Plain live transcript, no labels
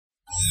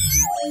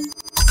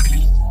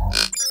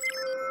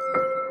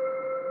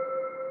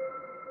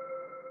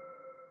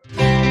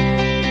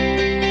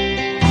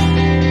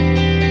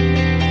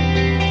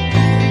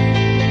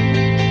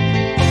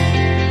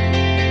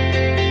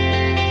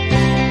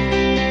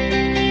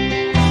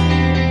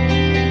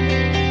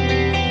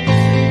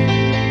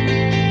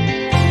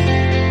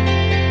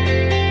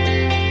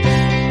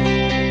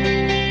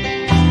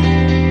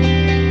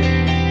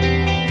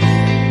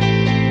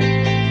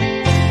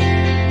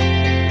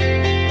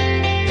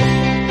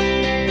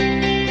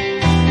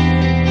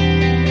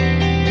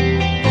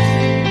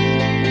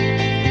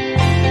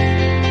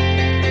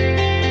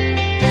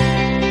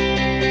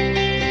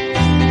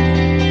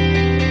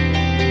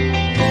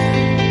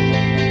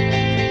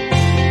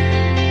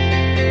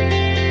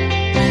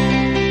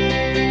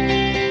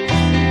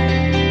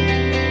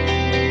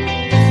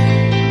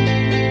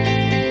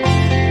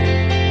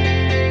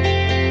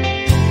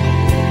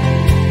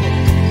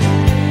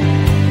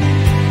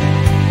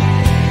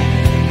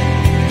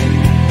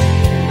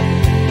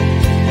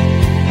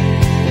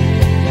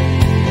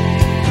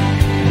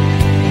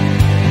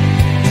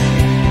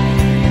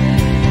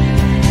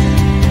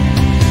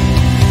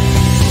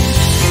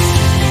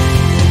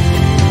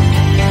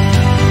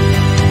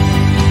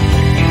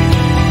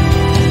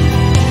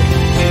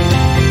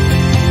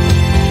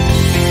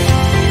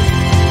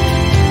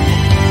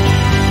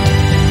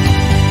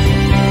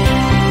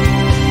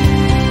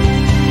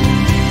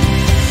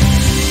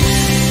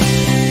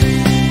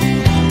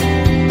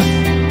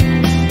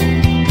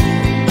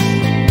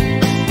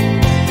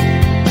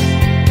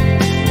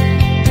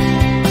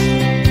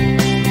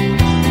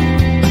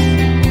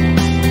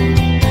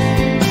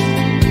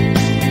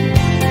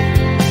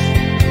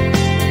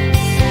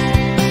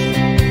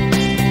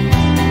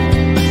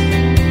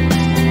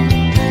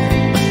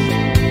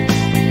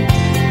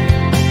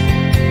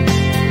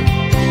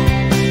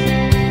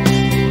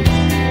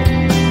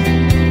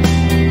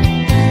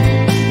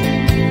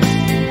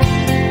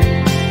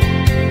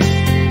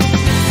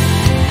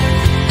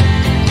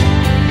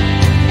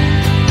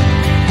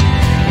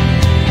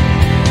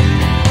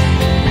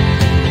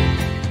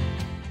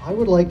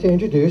Like to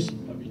introduce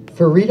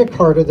Farida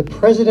Carter, the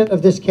president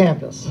of this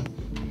campus.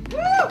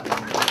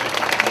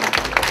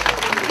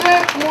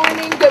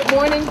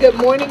 Good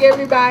morning,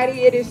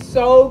 everybody. It is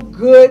so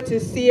good to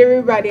see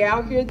everybody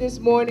out here this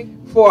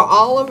morning. For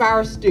all of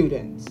our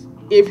students,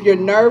 if you're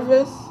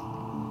nervous,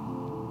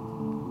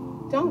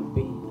 don't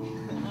be.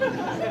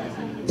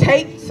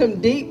 Take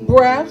some deep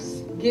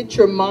breaths, get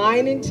your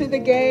mind into the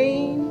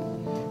game.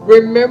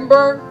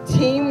 Remember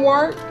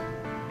teamwork,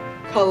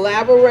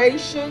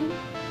 collaboration,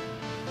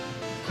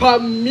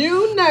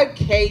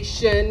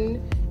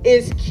 communication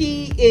is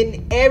key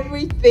in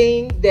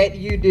everything that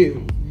you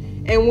do.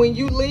 And when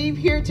you leave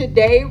here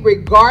today,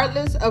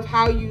 regardless of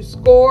how you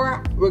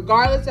score,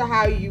 regardless of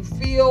how you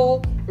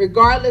feel,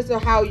 regardless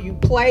of how you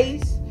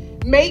place,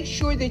 make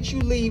sure that you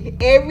leave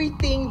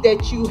everything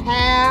that you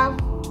have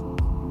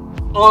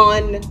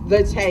on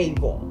the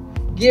table.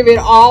 Give it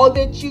all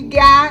that you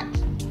got.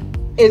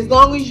 As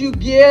long as you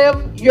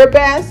give your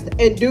best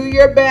and do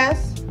your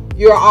best,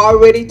 you're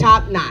already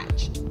top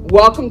notch.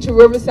 Welcome to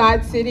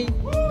Riverside City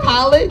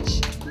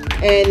College,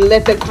 and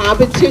let the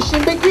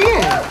competition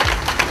begin.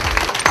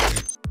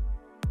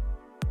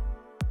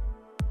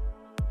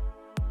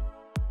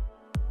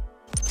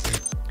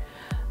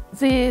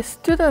 The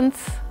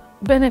students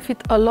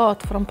benefit a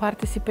lot from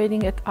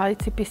participating at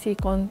ICPC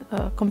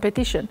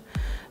competition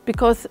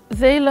because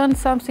they learn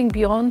something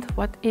beyond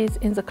what is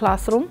in the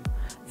classroom.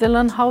 They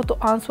learn how to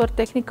answer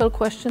technical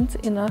questions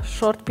in a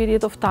short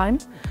period of time.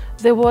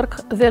 They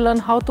learn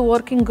how to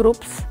work in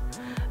groups.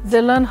 They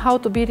learn how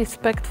to be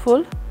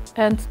respectful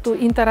and to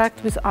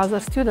interact with other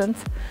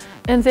students.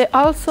 And they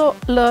also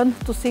learn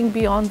to think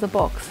beyond the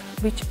box,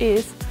 which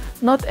is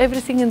not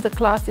everything in the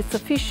class is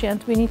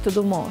sufficient, we need to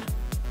do more.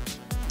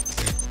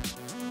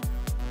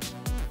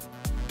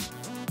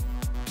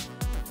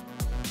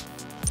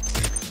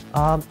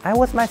 I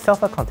was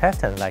myself a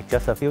contestant like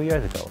just a few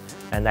years ago,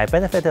 and I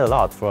benefited a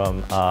lot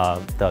from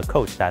the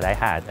coach that I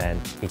had,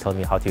 and he told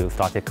me how to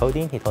start the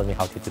coding, he told me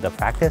how to do the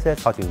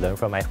practices, how to learn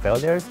from my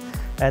failures,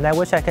 and I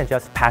wish I can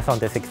just pass on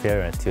this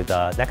experience to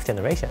the next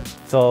generation.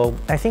 So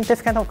I think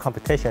this kind of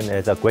competition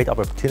is a great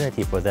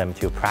opportunity for them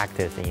to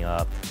practice in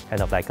a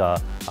kind of like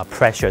a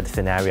pressured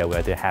scenario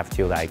where they have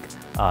to like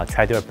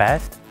try their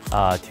best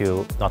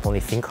to not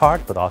only think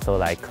hard but also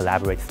like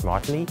collaborate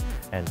smartly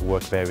and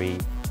work very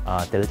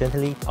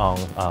diligently on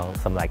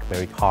some like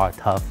very hard,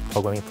 tough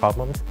programming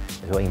problems.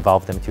 It will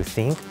involve them to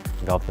think,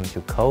 involve them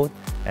to code,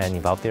 and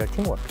involve their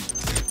teamwork.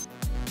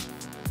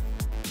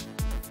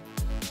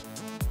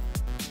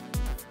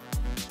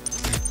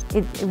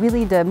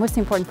 Really the most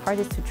important part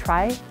is to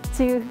try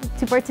to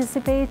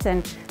participate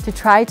and to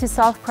try to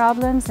solve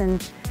problems,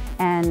 and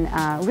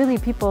really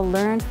people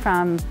learn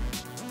from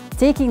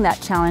taking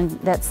that challenge,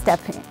 that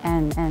step,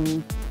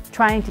 and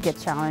trying to get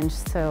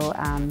challenged. So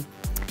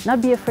not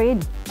be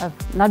afraid of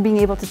not being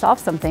able to solve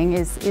something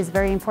is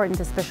very important,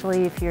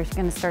 especially if you're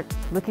going to start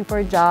looking for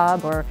a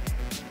job or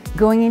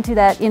going into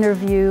that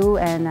interview,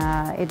 and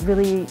it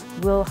really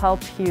will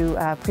help you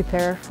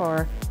prepare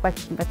for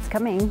what's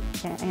coming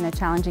in a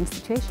challenging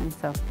situation.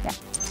 So, yeah.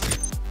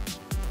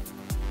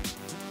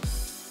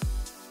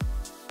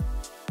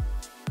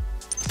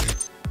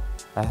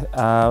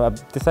 I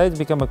decided to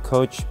become a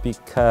coach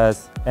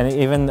because, and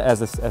even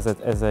as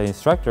an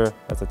instructor,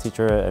 as a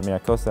teacher at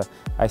Miracosta,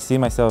 I see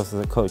myself as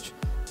a coach.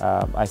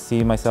 I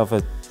see myself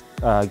as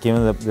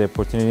given the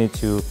opportunity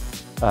to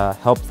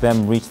help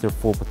them reach their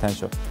full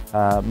potential.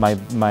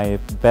 My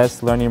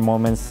best learning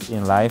moments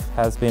in life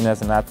has been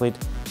as an athlete,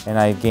 and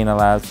I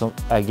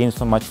gained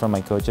so much from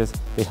my coaches.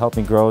 They helped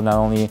me grow not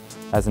only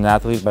as an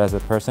athlete but as a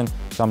person.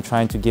 So I'm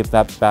trying to give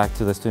that back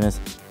to the students,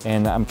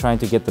 and I'm trying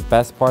to get the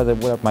best part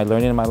of my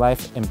learning in my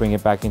life and bring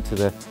it back into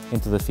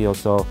the field.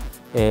 So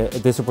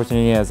this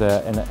opportunity as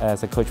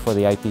a coach for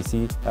the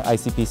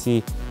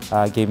ICPC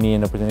gave me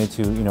an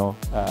opportunity to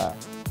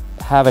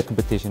have a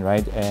competition,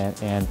 right,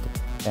 and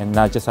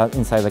not just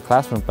inside the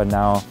classroom, but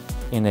now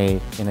in a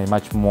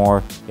much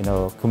more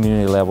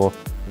community level,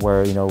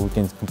 where we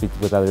can compete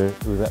with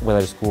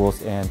other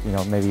schools and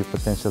maybe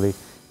potentially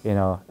in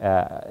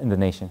the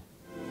nation.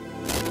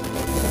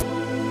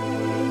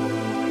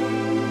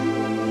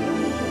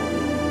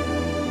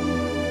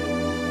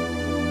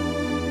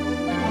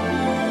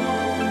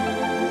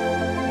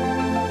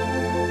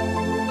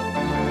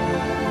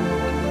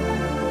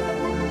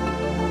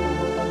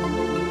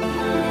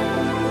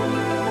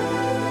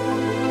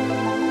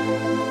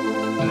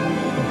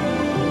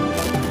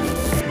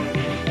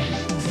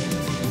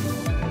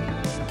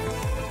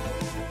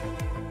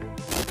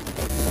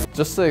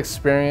 Just the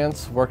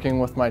experience working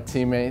with my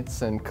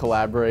teammates and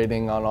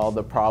collaborating on all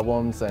the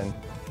problems, and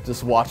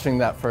just watching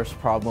that first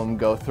problem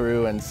go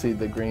through and see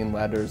the green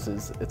letters,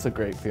 it's a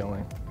great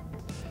feeling.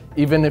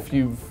 Even if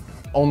you've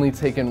only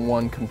taken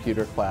one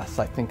computer class,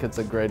 I think it's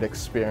a great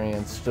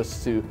experience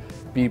just to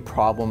be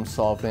problem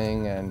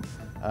solving and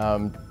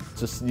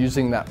just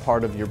using that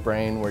part of your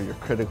brain where you're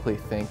critically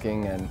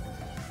thinking and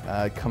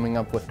coming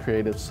up with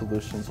creative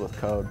solutions with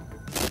code.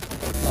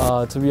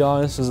 To be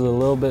honest, it was a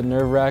little bit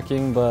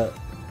nerve-wracking, but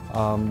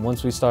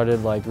once we started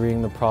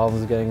reading the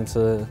problems,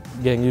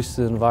 getting used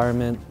to the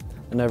environment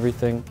and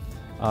everything,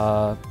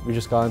 we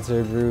just got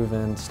into a groove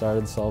and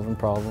started solving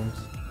problems.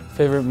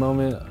 Favorite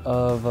moment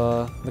of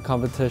the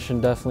competition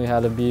definitely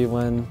had to be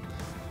when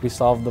we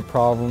solved the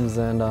problems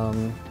and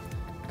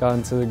got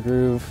into the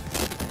groove.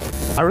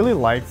 I really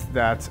liked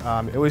that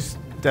it was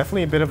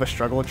definitely a bit of a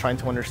struggle trying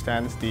to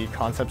understand the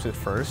concepts at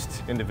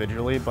first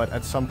individually, but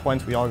at some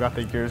points we all got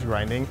the gears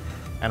grinding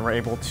and were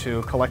able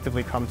to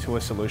collectively come to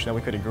a solution that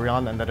we could agree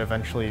on and that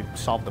eventually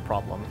solved the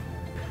problem.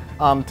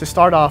 To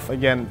start off,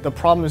 again, the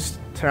problems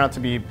turn out to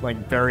be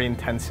very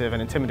intensive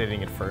and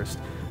intimidating at first,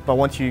 but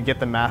once you get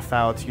the math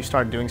out, you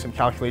start doing some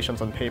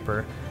calculations on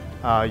paper,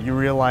 you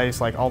realize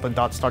all the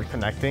dots start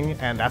connecting,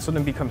 and that's when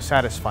it becomes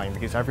satisfying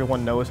because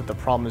everyone knows that the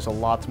problem is a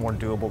lot more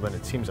doable than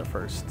it seems at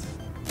first.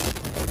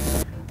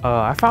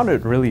 I found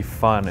it really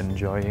fun,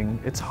 enjoying.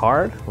 It's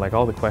hard,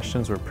 all the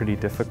questions were pretty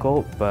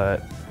difficult,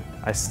 but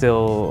I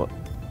still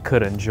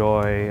could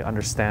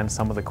understand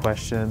some of the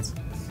questions.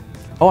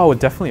 Oh, I would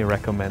definitely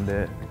recommend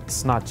it.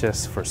 It's not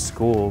just for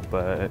school,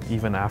 but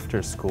even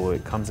after school,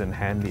 it comes in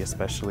handy,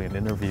 especially in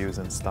interviews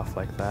and stuff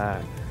like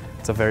that.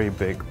 It's a very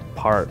big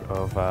part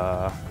of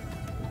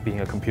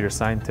being a computer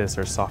scientist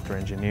or software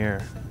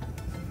engineer.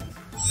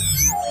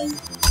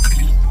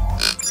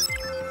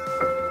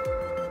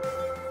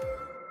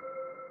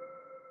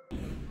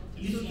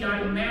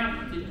 UCI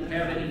Math didn't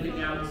have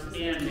anything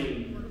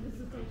outstanding.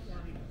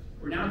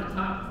 We're now at the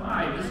top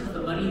 5. This is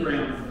the money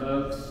round,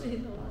 folks.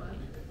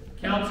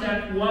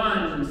 Caltech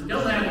 1,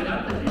 still having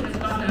up, but they just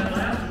got that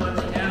last one.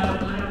 They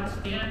have one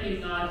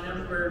outstanding on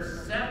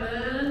number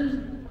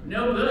 7.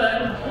 No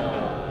good.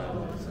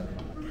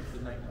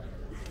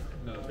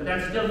 But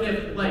that's still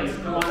 5th place.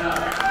 Come on up.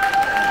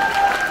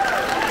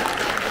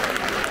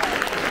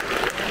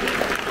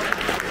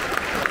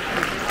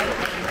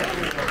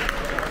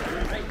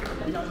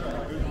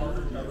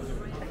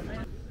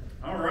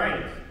 All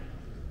right.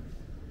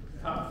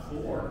 Top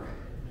 4.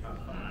 Top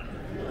 5.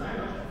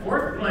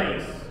 4th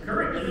place.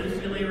 Currently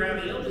UCLA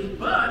Ravioli,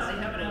 but they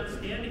have an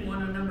outstanding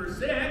one on number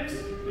 6.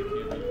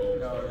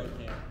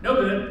 No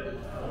good.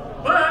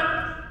 But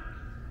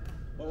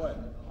what?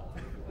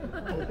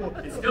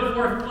 It's still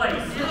 4th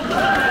place.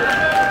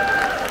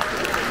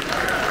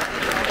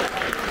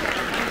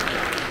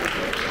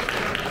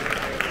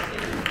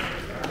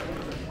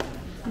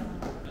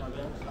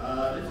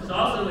 This is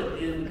also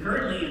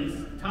currently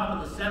in top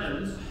of the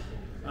 7s,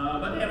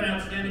 but they have an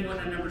outstanding one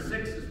on number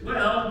 6 as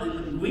well. The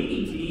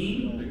Linguini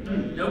team,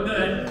 no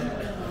good.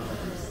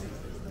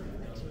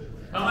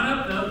 Coming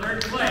up though,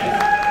 3rd place.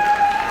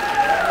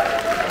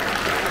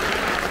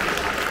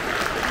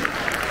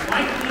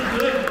 Likely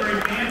good for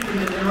advancing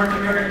to the North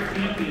American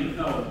champion.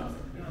 Oh,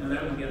 no,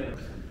 that won't get it.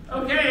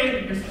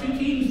 Okay, there's 2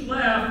 teams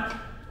left.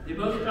 They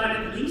both got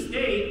at least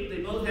 8.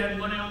 They both had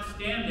one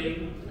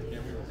outstanding.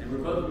 They were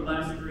both in the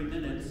last 3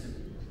 minutes.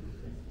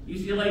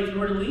 UCLA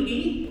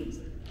Tortellini,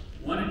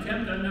 1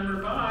 attempt on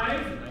number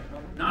 5.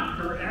 Not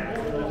correct.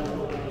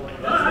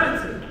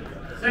 But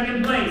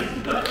second place.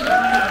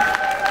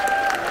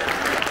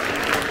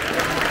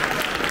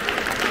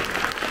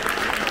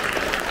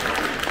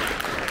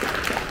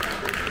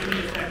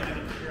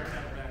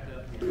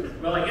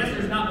 Well, I guess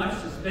there's not much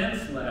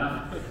suspense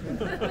left.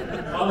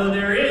 Although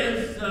there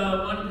is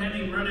one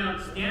pending run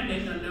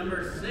outstanding on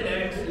number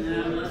 6,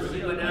 and let's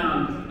see what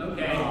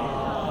okay.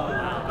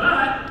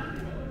 But,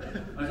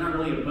 well, it's not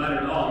really a but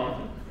at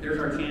all. There's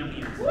our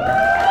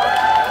champions.